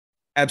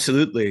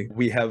Absolutely.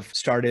 We have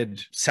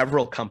started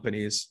several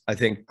companies, I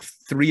think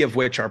three of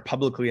which are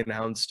publicly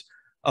announced.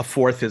 A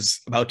fourth is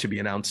about to be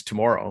announced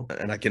tomorrow,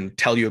 and I can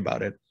tell you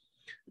about it.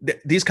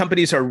 These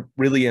companies are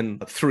really in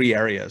three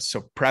areas.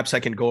 So perhaps I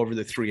can go over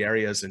the three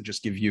areas and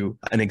just give you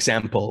an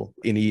example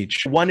in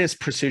each. One is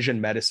precision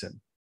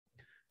medicine.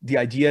 The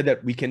idea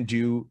that we can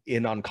do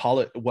in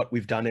oncology, what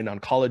we've done in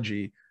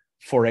oncology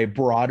for a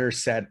broader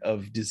set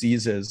of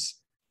diseases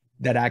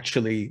that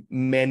actually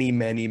many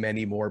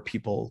more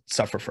people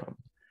suffer from.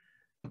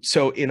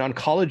 So in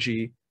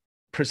oncology,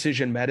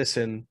 precision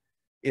medicine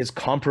is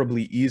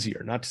comparably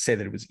easier, not to say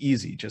that it was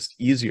easy, just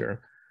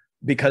easier,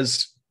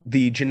 because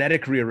the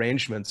genetic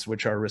rearrangements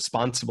which are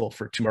responsible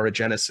for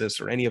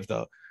tumorigenesis or any of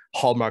the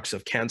hallmarks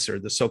of cancer,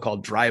 the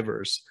so-called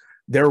drivers,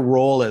 their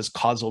role as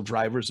causal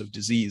drivers of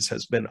disease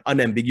has been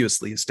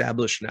unambiguously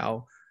established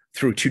now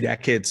through 2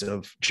 decades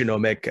of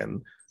genomic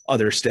and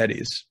other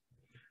studies.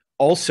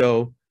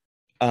 Also,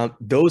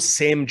 those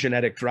same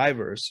genetic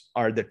drivers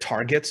are the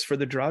targets for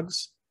the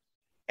drugs,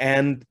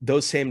 and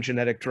those same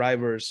genetic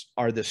drivers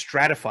are the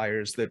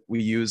stratifiers that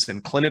we use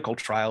in clinical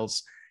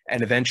trials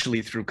and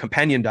eventually through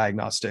companion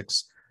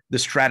diagnostics, the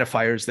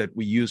stratifiers that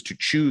we use to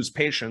choose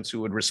patients who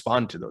would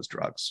respond to those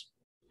drugs.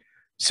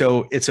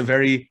 So it's a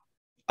very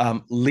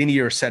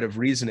linear set of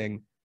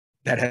reasoning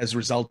that has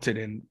resulted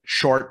in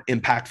short,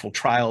 impactful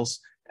trials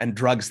and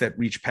drugs that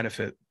reach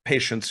benefit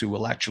patients who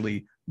will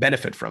actually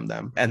benefit from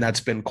them. And that's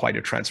been quite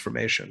a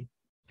transformation.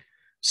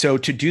 So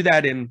to do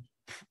that in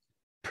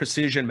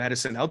precision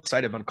medicine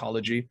outside of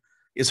oncology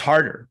is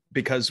harder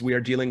because we are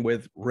dealing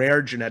with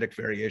rare genetic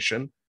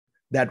variation.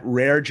 That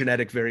rare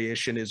genetic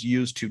variation is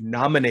used to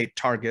nominate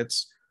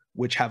targets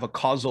which have a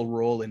causal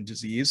role in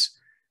disease.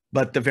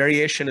 But the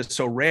variation is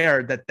so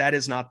rare that that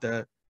is not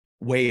the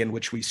way in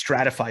which we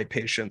stratify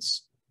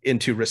patients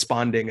into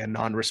responding and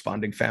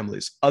non-responding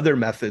families. Other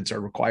methods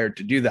are required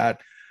to do that.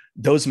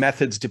 Those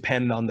methods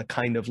depend on the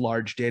kind of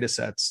large data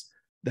sets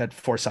that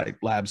Foresite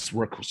Labs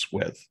works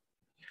with.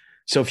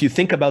 So if you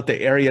think about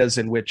the areas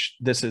in which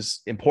this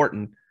is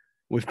important,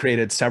 we've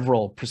created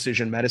several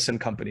precision medicine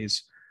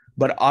companies,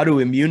 but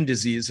autoimmune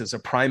disease is a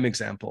prime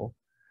example.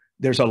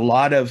 There's a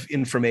lot of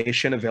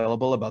information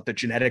available about the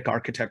genetic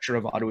architecture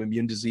of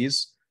autoimmune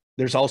disease.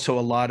 There's also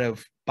a lot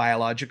of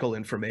biological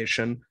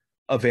information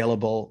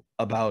available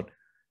about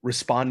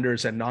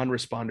responders and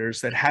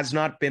non-responders that has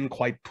not been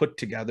quite put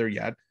together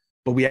yet,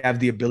 but we have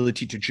the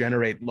ability to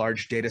generate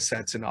large data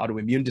sets in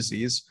autoimmune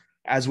disease,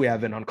 as we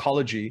have in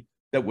oncology,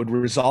 that would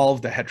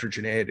resolve the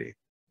heterogeneity.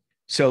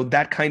 So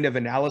that kind of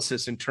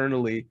analysis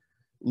internally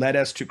led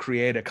us to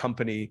create a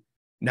company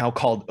now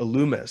called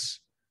Illumis,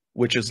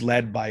 which is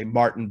led by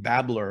Martin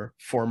Babler,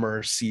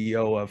 former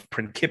CEO of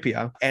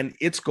Principia. And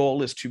its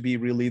goal is to be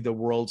really the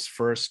world's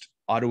first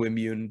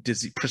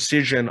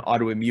precision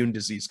autoimmune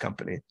disease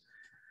company.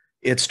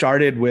 It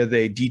started with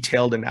a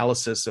detailed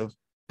analysis of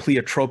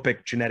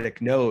pleiotropic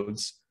genetic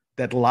nodes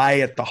that lie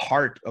at the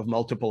heart of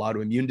multiple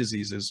autoimmune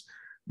diseases.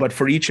 But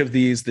for each of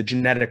these, the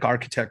genetic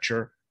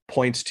architecture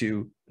points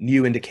to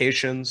new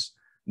indications,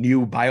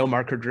 new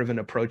biomarker-driven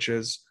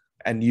approaches,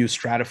 and new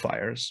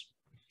stratifiers.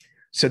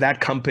 So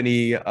that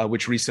company,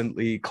 which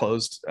recently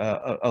closed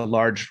a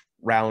large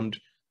round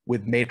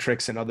with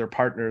Matrix and other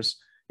partners,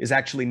 is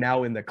actually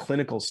now in the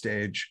clinical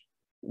stage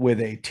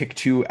with a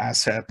TYK2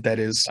 asset that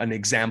is an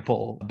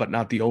example, but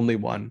not the only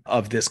one,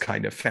 of this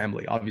kind of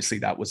family. Obviously,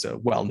 that was a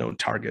well-known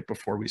target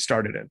before we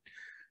started it.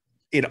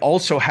 It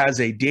also has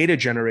a data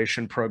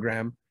generation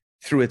program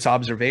through its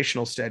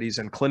observational studies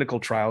and clinical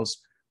trials,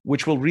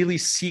 which will really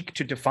seek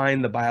to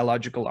define the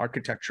biological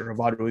architecture of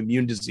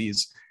autoimmune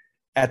disease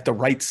at the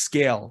right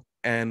scale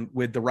and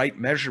with the right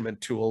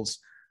measurement tools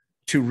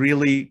to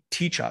really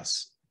teach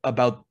us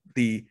about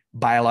the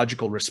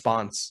biological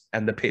response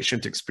and the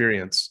patient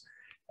experience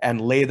and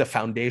lay the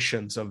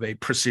foundations of a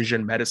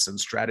precision medicine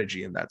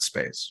strategy in that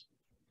space.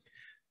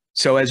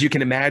 So as you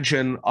can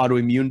imagine,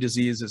 autoimmune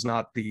disease is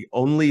not the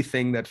only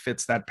thing that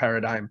fits that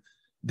paradigm.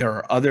 There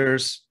are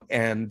others,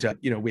 and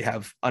we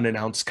have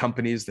unannounced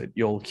companies that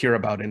you'll hear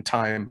about in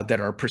time that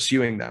are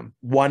pursuing them.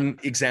 One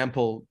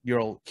example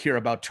you'll hear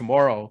about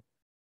tomorrow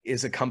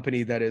is a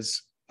company that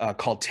is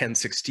called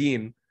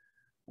 1016,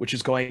 which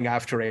is going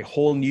after a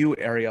whole new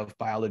area of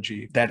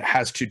biology that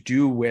has to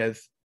do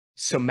with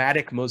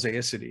somatic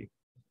mosaicity,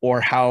 or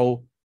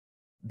how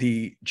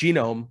the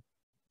genome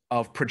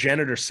of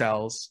progenitor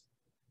cells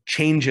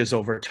changes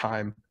over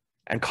time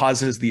and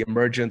causes the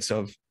emergence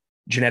of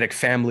genetic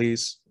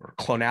families or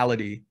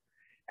clonality.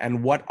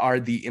 And what are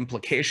the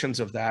implications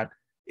of that?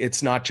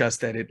 It's not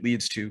just that it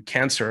leads to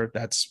cancer,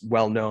 that's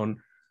well known,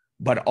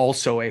 but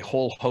also a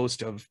whole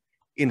host of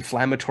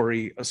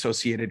inflammatory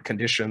associated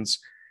conditions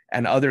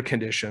and other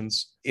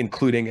conditions,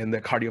 including in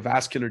the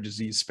cardiovascular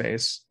disease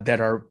space,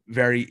 that are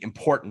very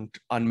important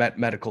unmet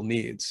medical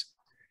needs.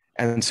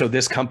 And so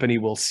this company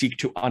will seek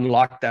to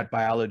unlock that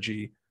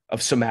biology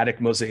of somatic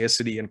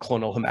mosaicity and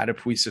clonal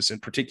hematopoiesis in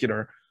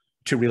particular,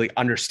 to really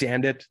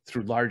understand it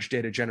through large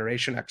data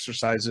generation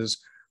exercises,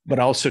 but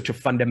also to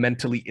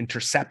fundamentally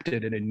intercept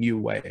it in a new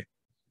way.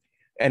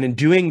 And in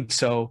doing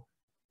so,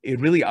 it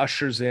really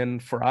ushers in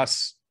for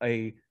us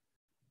a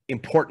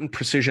important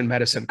precision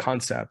medicine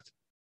concept,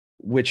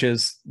 which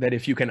is that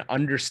if you can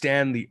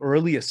understand the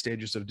earliest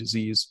stages of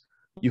disease,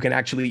 you can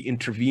actually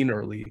intervene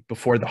early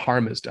before the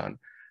harm is done.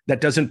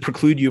 That doesn't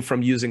preclude you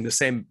from using the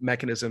same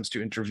mechanisms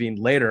to intervene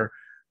later,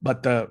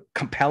 but the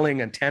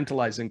compelling and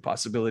tantalizing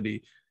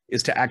possibility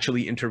is to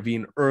actually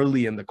intervene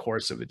early in the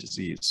course of a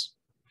disease.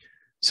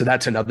 So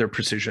that's another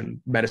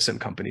precision medicine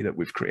company that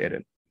we've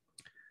created.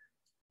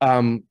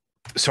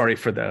 Sorry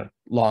for the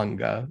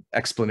long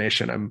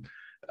explanation. I'm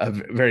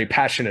very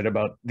passionate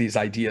about these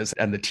ideas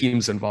and the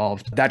teams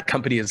involved. That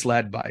company is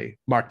led by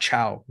Mark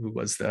Chow, who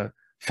was the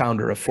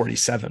founder of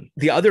 47.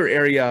 The other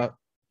area,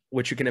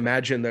 which you can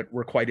imagine that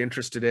we're quite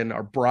interested in,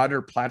 are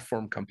broader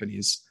platform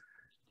companies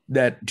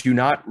that do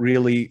not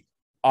really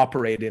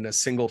operate in a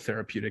single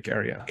therapeutic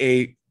area.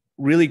 A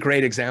really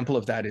great example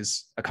of that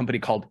is a company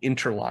called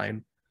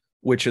Interline,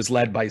 which is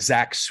led by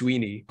Zach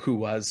Sweeney, who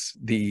was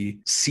the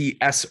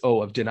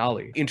CSO of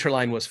Denali.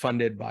 Interline was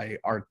funded by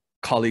our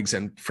colleagues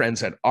and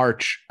friends at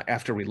Arch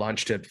after we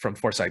launched it from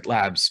Foresite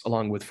Labs,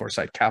 along with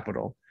Foresite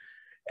Capital.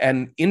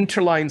 And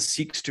Interline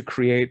seeks to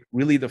create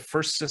really the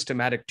first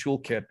systematic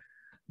toolkit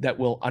that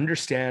will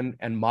understand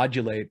and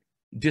modulate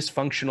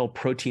dysfunctional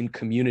protein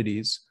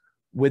communities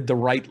with the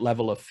right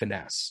level of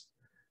finesse.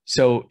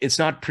 So it's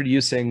not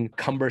producing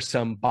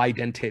cumbersome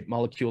bidentate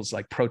molecules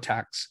like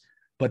PROTACs,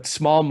 but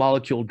small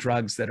molecule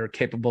drugs that are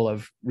capable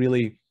of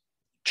really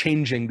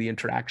changing the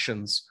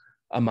interactions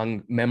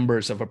among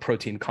members of a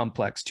protein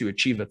complex to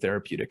achieve a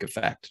therapeutic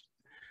effect.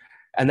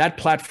 And that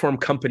platform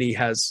company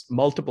has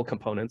multiple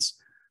components,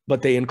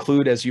 but they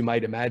include, as you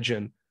might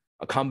imagine,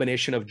 a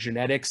combination of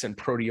genetics and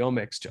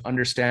proteomics to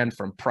understand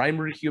from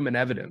primary human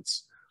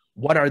evidence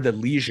what are the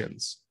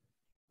lesions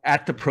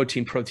at the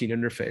protein-protein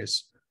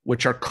interface,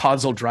 which are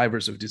causal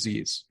drivers of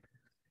disease.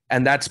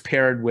 And that's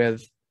paired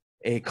with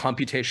a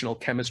computational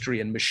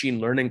chemistry and machine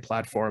learning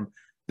platform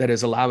that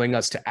is allowing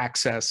us to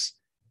access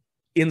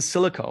in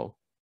silico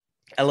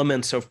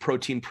elements of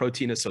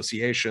protein-protein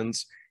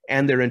associations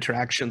and their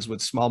interactions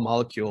with small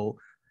molecule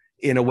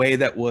in a way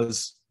that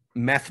was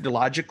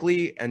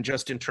methodologically and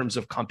just in terms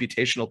of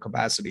computational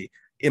capacity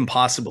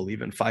impossible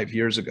even 5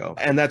 years ago.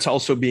 And that's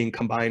also being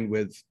combined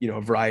with,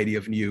 a variety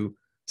of new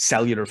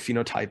cellular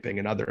phenotyping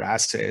and other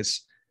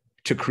assays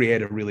to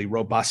create a really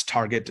robust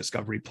target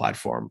discovery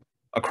platform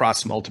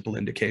across multiple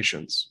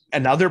indications.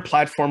 Another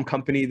platform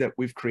company that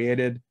we've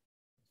created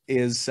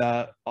is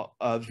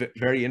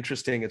very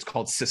interesting. It's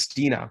called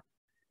Sistina.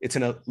 It's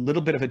in a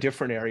little bit of a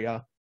different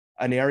area,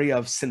 an area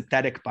of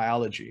synthetic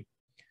biology.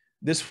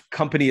 This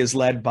company is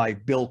led by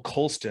Bill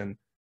Colston,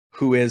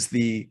 who is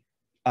the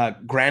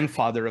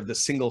grandfather of the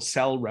single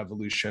cell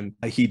revolution.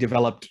 He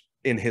developed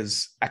in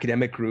his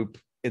academic group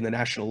in the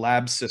National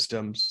Lab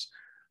Systems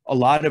a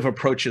lot of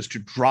approaches to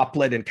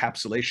droplet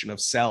encapsulation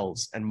of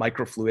cells and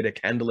microfluidic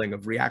handling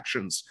of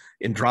reactions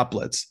in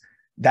droplets.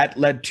 That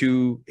led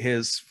to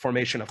his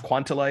formation of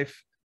Quantalife.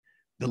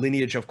 The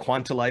lineage of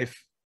Quantalife,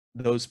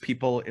 those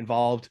people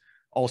involved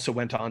also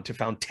went on to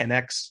found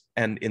 10x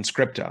and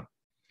Inscripta.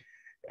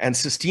 And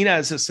Sistina,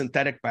 as a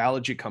synthetic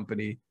biology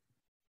company,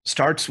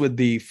 starts with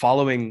the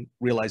following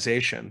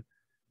realization.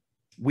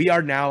 We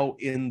are now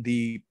in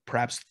the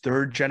perhaps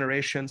third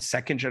generation,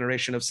 second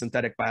generation of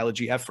synthetic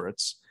biology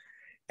efforts,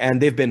 and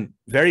they've been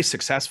very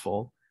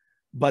successful,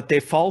 but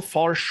they fall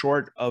far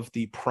short of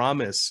the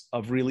promise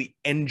of really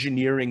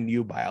engineering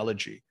new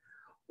biology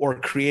or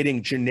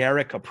creating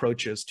generic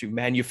approaches to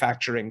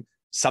manufacturing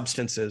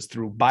substances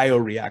through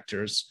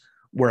bioreactors,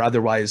 where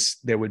otherwise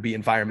they would be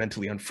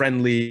environmentally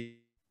unfriendly,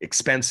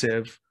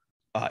 expensive,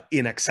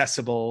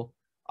 inaccessible,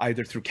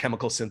 either through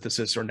chemical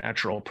synthesis or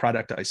natural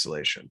product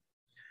isolation.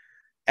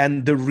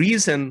 And the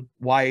reason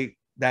why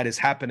that is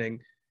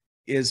happening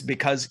is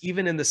because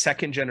even in the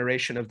second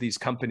generation of these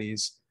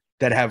companies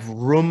that have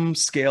room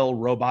scale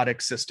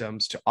robotic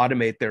systems to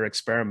automate their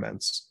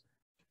experiments,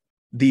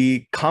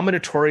 the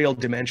combinatorial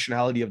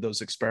dimensionality of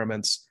those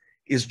experiments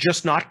is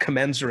just not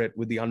commensurate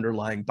with the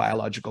underlying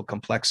biological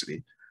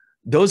complexity.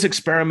 Those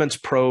experiments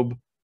probe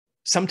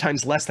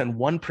sometimes less than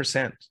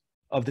 1%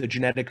 of the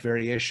genetic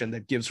variation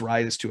that gives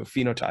rise to a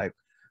phenotype.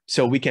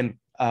 So we can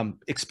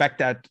expect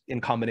that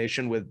in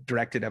combination with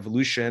directed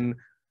evolution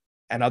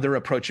and other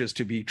approaches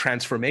to be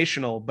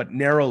transformational, but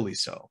narrowly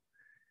so.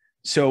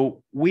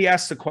 So we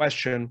asked the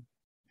question,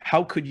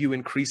 how could you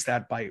increase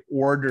that by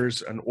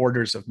orders and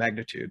orders of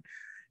magnitude?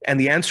 And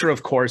the answer,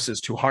 of course, is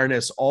to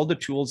harness all the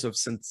tools of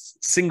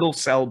single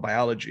cell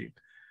biology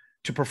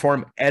to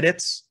perform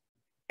edits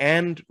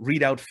and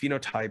read out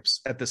phenotypes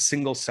at the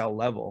single cell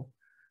level.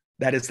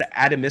 That is the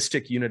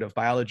atomistic unit of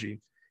biology.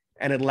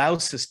 And it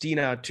allows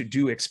Sistina to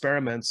do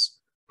experiments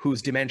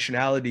whose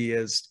dimensionality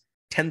is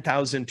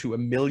 10,000 to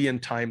 1,000,000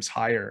 times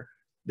higher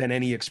than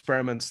any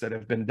experiments that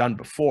have been done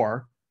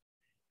before.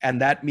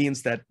 And that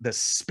means that the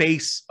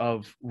space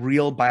of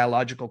real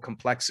biological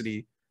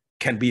complexity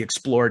can be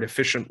explored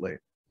efficiently.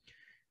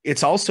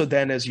 It's also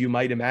then, as you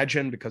might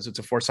imagine, because it's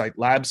a Foresite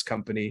Labs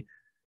company,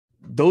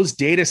 those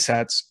data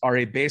sets are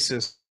a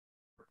basis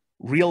for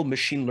real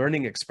machine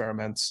learning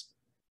experiments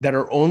that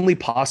are only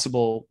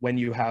possible when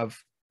you have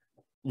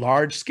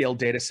large scale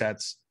data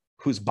sets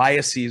whose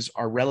biases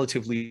are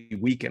relatively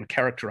weak and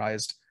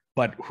characterized,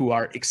 but who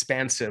are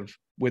expansive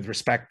with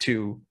respect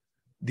to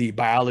the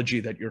biology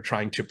that you're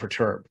trying to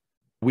perturb.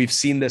 We've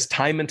seen this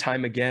time and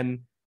time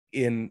again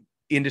in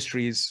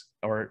industries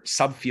or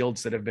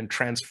subfields that have been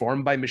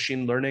transformed by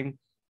machine learning,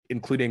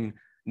 including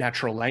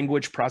natural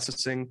language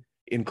processing,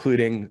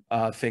 including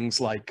things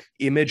like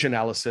image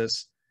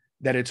analysis,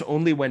 that it's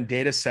only when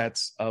data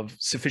sets of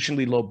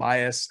sufficiently low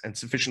bias and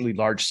sufficiently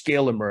large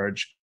scale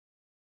emerge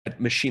that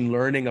machine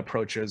learning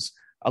approaches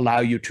allow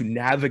you to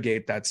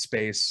navigate that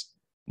space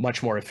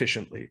much more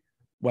efficiently,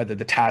 whether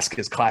the task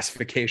is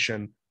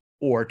classification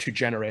or to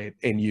generate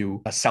a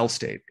new cell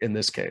state in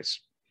this case.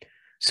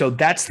 So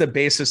that's the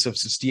basis of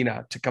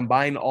Sustina, to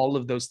combine all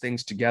of those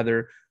things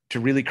together to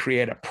really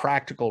create a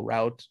practical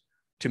route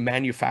to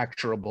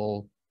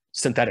manufacturable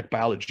synthetic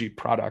biology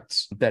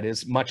products that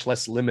is much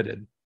less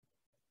limited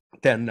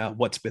than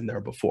what's been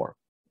there before.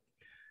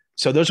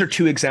 So those are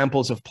two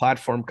examples of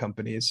platform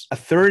companies. A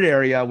third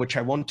area, which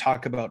I won't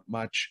talk about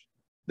much,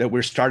 that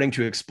we're starting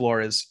to explore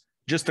is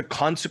just the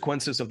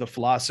consequences of the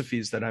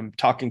philosophies that I'm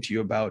talking to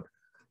you about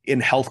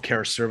in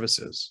healthcare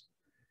services.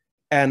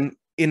 And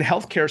in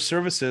healthcare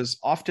services,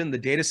 often the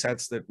data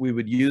sets that we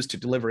would use to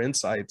deliver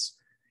insights,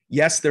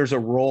 yes, there's a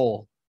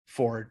role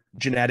for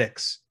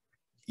genetics.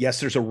 Yes,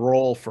 there's a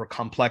role for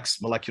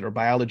complex molecular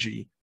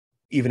biology,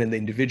 even in the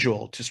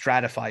individual, to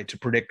stratify, to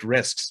predict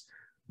risks.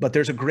 But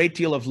there's a great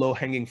deal of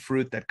low-hanging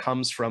fruit that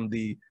comes from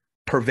the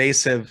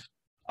pervasive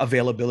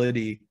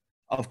availability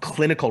of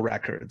clinical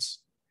records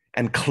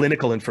and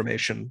clinical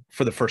information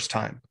for the first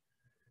time.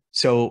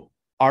 So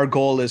our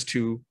goal is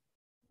to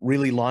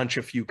really launch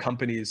a few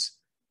companies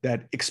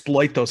that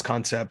exploit those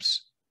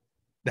concepts,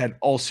 that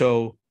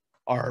also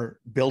are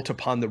built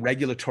upon the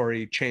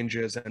regulatory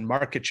changes and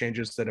market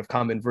changes that have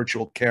come in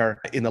virtual care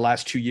in the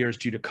last 2 years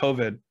due to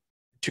COVID,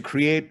 to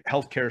create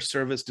healthcare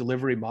service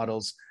delivery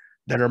models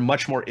that are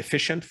much more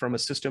efficient from a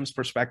systems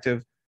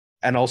perspective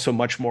and also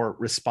much more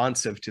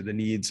responsive to the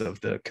needs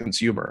of the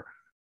consumer.